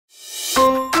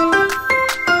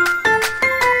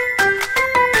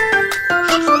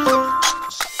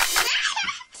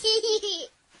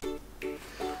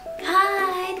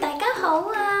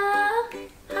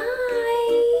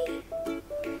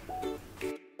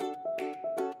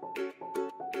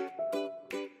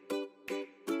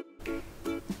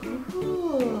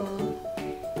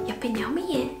bên nhau mấy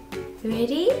nhỉ?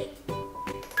 Ready?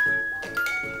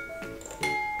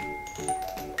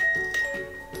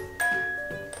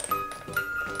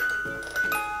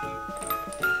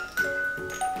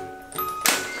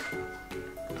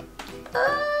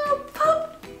 Oh, pop!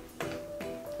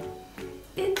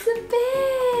 It's a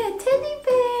bear, teddy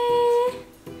bear.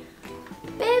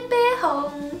 Bear bear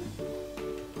home.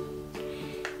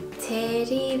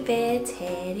 Teddy bear,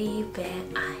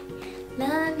 I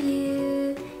love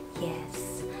you.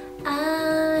 Yes,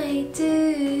 I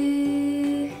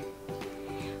do.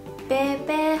 Bear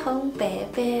bear home,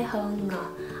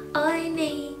 ngọt ơi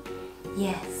nè.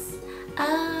 Yes,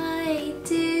 I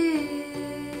do.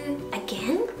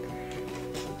 Again.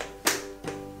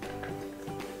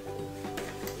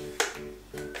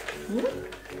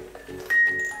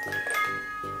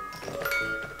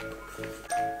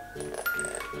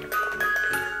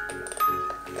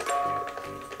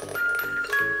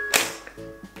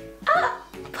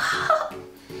 Pop!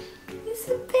 It's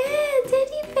a bear,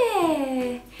 teddy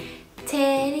bear.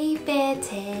 Teddy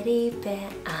bear,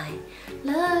 I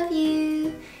love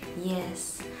you.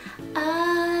 Yes,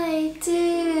 I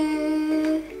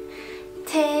do.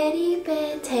 Teddy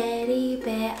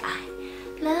bear, I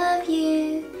love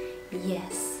you.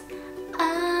 Yes,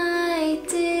 I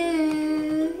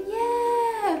do.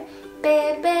 Yeah.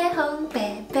 Bear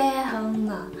hông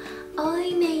ngọt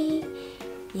ôi nè.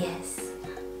 Yes,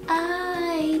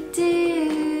 I do.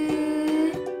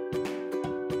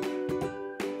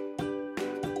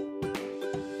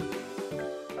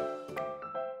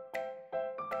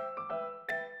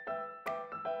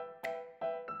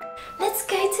 Let's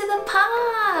go to the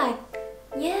park.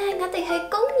 Yeah, 我哋去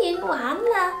公園玩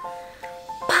啦。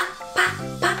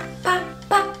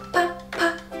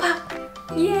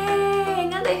Yeah，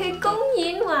 我哋去公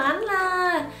園玩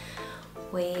啦。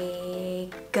We're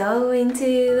going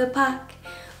to the park.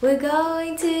 We're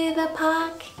going to the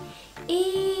park.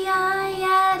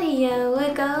 E-I-I-D-O,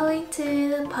 we're going to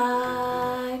the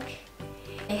park.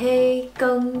 去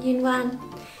公園玩，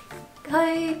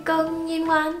去公園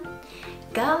玩。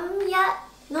今日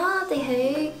我哋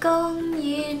去公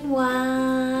園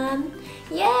玩。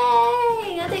耶！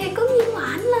我哋去公園玩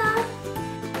啦。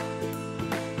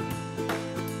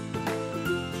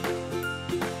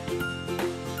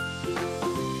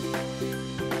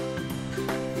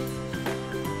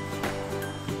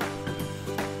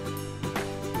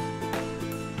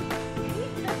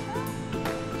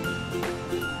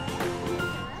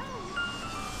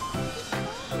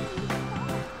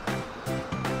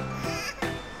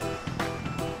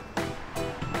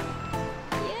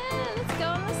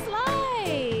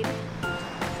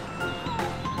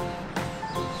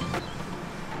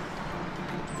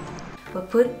We're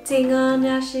putting on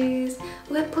our shoes,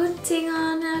 we're putting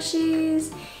on our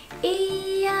shoes.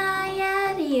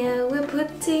 E-I-I-D-O, we're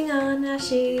putting on our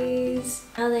shoes.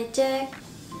 我哋着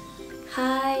鞋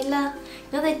啦，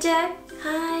我哋着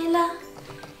鞋啦。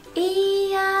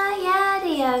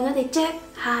E-I-I-D-O, 我哋着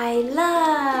鞋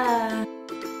啦。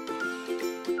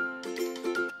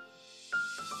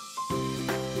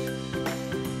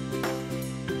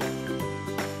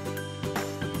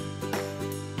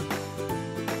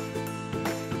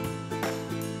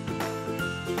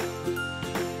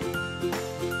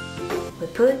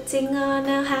We're putting on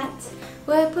our hat,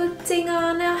 we're putting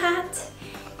on our hat.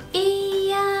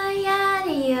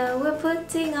 E-I-I-D-O, we're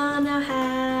putting on our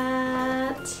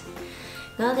hat.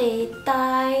 我哋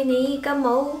戴你個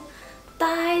帽，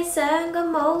戴上個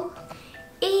帽。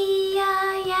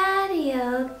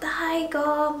E-I-I-D-O, 戴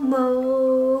個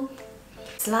帽。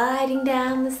Sliding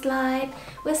down the slide,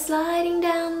 we're sliding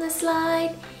down the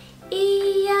slide.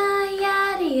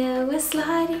 E-I-I-D-O, we're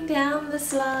sliding down the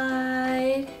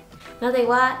slide. 我哋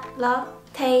滑落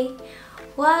梯，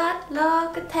滑落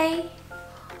個梯，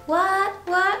滑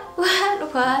落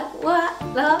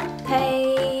梯。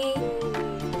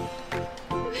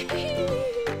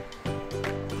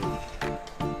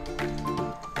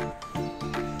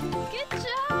Good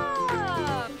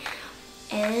job!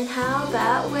 And how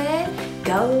about we're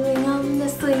going on the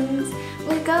swings?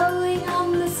 We're going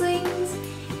on the swings.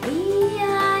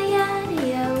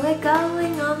 E-I-I-D-O, we're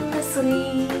going on the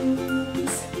swings.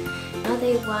 我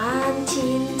哋玩千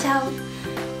秋，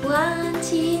玩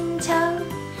千秋。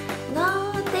我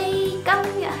哋今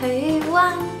日去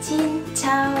玩千秋。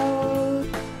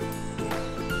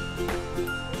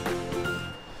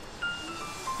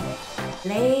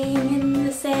Playing in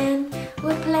the sand,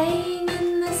 we're playing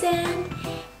in the sand.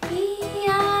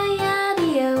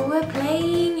 E-I-I-D-O, we're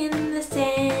playing in the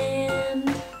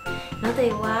sand. 我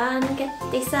哋玩吉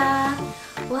地沙，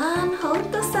玩好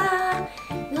多沙。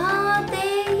我哋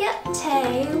一齊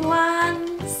玩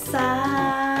沙。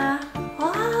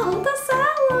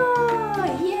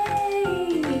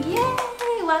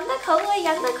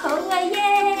讲得好啊，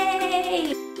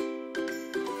耶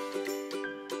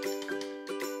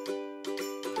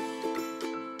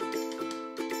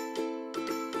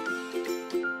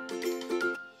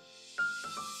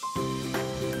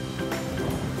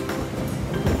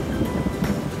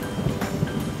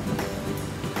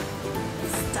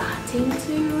！Starting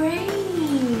to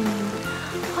rain，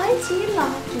 開始落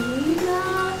雨啦！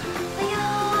哎呀，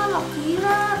落雨啦，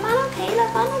返屋企啦，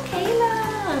返屋企啦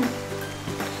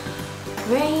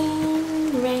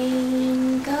 ！Rain,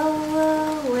 rain, go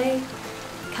away,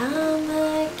 come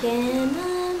again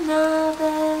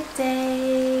another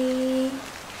day.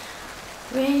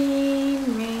 Rain,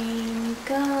 rain,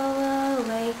 go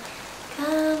away,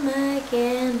 come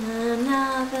again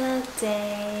another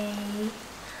day.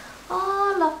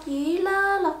 哦，落雨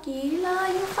啦，落雨啦，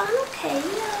要返屋企啦，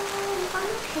要返屋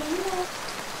企啦。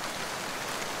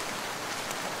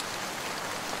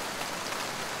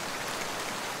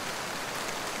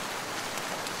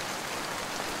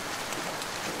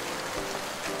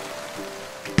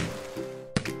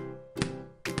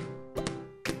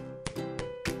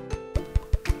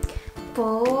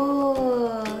波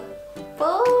波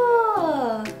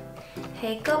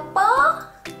係個波。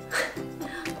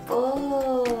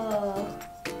波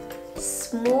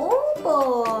small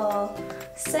ball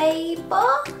細波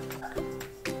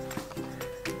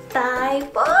大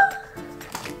波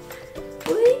會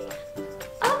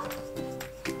up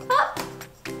up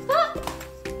up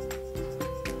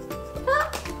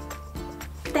up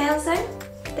掉水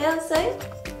掉水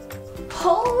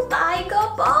好大個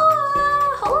波啊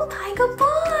好大個波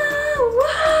啊哇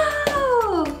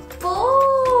波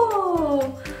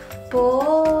波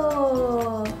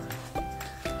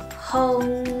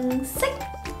紅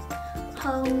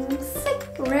色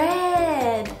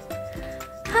，red，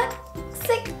 黑色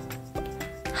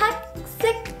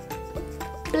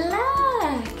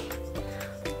 ，black，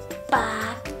 白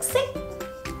色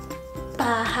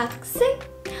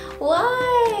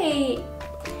 ，white，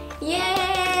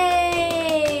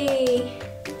 yay！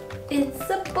 It's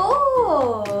a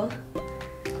ball，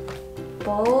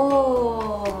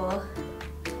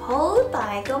 好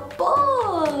大個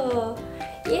波！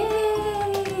耶！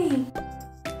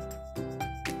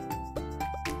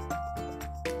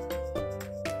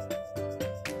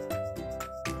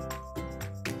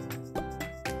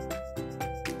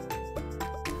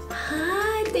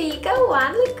我哋而家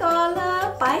玩呢個啦，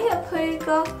擺入去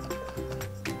個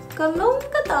窿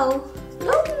嗰度，窿。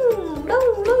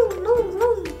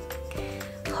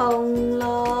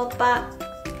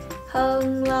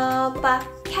紅蘿蔔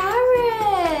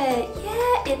carrot，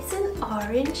 yeah it's an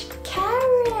orange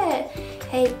carrot，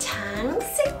 係橙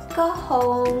色個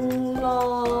紅蘿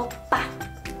蔔，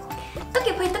篤入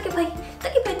去。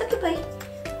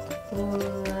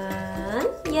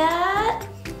1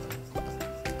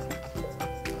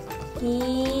 2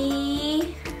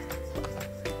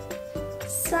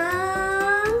 3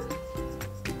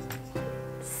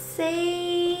 4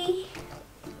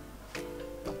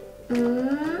 5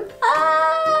啊！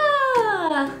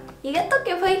而家篤入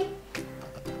去，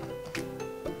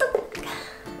篤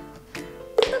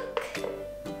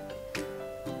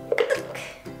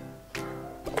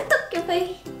入去，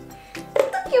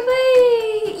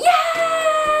耶！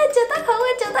做得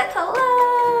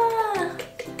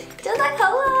好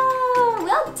啊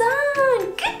 ！Well done,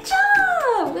 good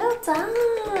job, well done.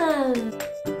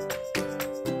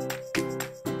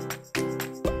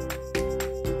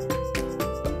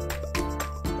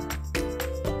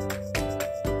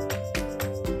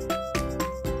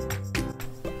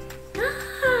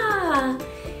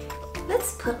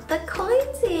 ，Let's put the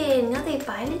coins in。我哋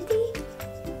擺呢啲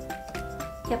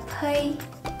入去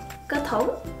個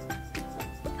桶，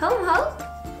好唔好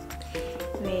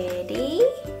 ？Ready？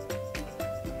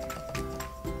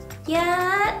 1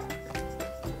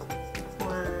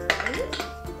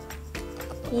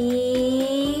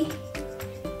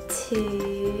 2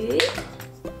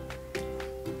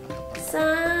 3 3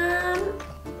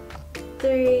 4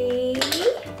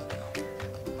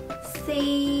 4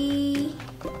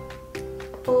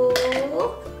 5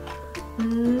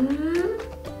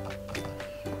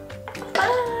 5，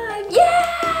 耶！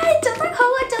做得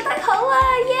好啊，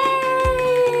耶！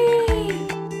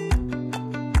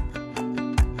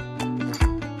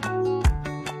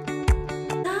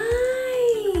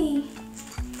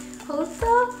好多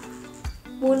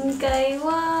玩具喎，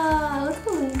好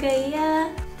多玩具啊！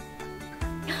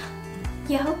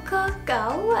有個狗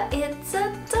啊 ，It's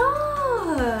a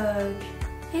dog.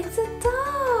 It's a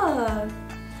dog.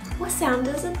 What sound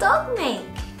does a dog make?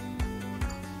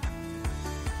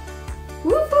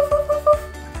 Woof woof woof woof woof.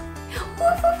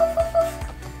 Woof woof woof woof woof.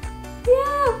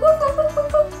 Yeah, woof woof woof woof.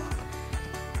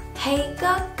 係個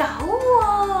狗喎，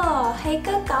係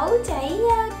個狗仔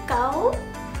啊，狗。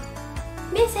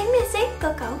咩聲咩聲？個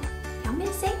狗有咩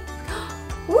聲？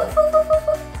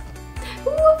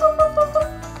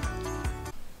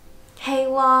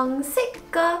係黃色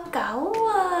個狗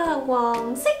啊，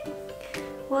黃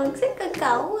色個狗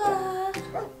啊。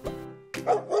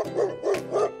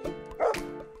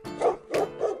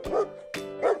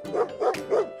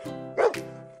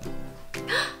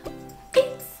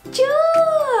It's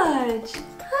George.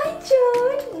 Hi,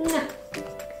 George.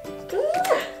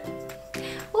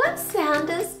 What sound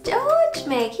does George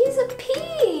make? He's a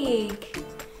pig.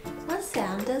 What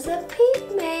sound does a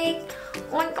pig make?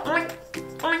 Oink, oink,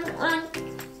 oink, oink.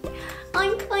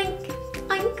 Oink, oink,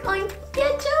 oink, oink.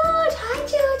 Yeah, George. Hi,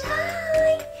 George.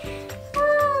 Hi.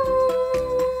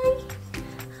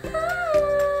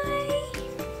 Hi.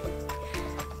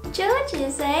 George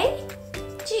is a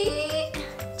G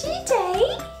仔。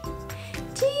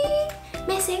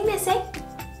咩聲咩聲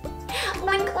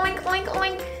 ？Oink, oink, oink,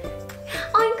 oink.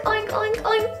 Oink, oink, oink,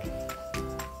 oink.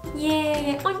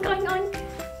 Yeah, oink, oink, oink.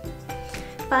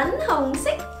 粉紅色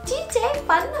豬仔，粉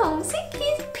紅色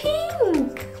 ，he's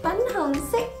pink， 粉紅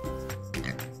色。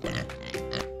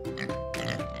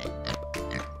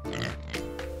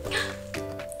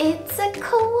It's a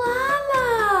koala.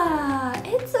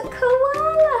 It's a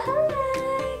koala.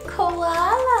 Hi,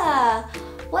 koala.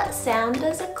 What sound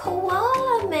does a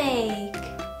koala make?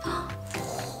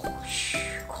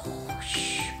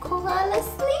 Koala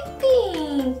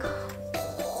sleeping.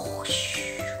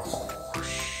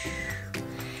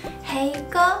 係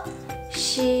個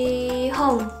樹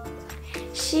熊，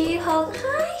樹熊 Hi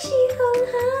樹熊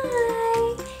Hi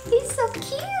He's so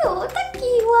cute 好得意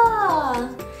喎。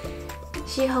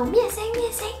樹熊咩聲咩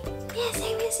聲咩聲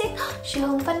咩聲？樹熊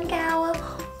瞓覺啊！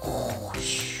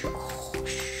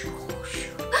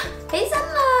起身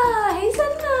啦起身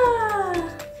啦！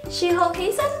樹熊起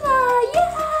身啦！耶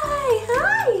！Hi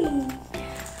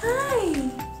Hi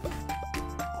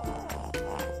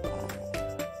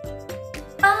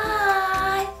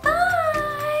Bye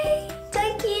bye 再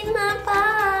見啦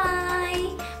！Bye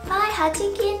bye 下次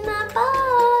見啦！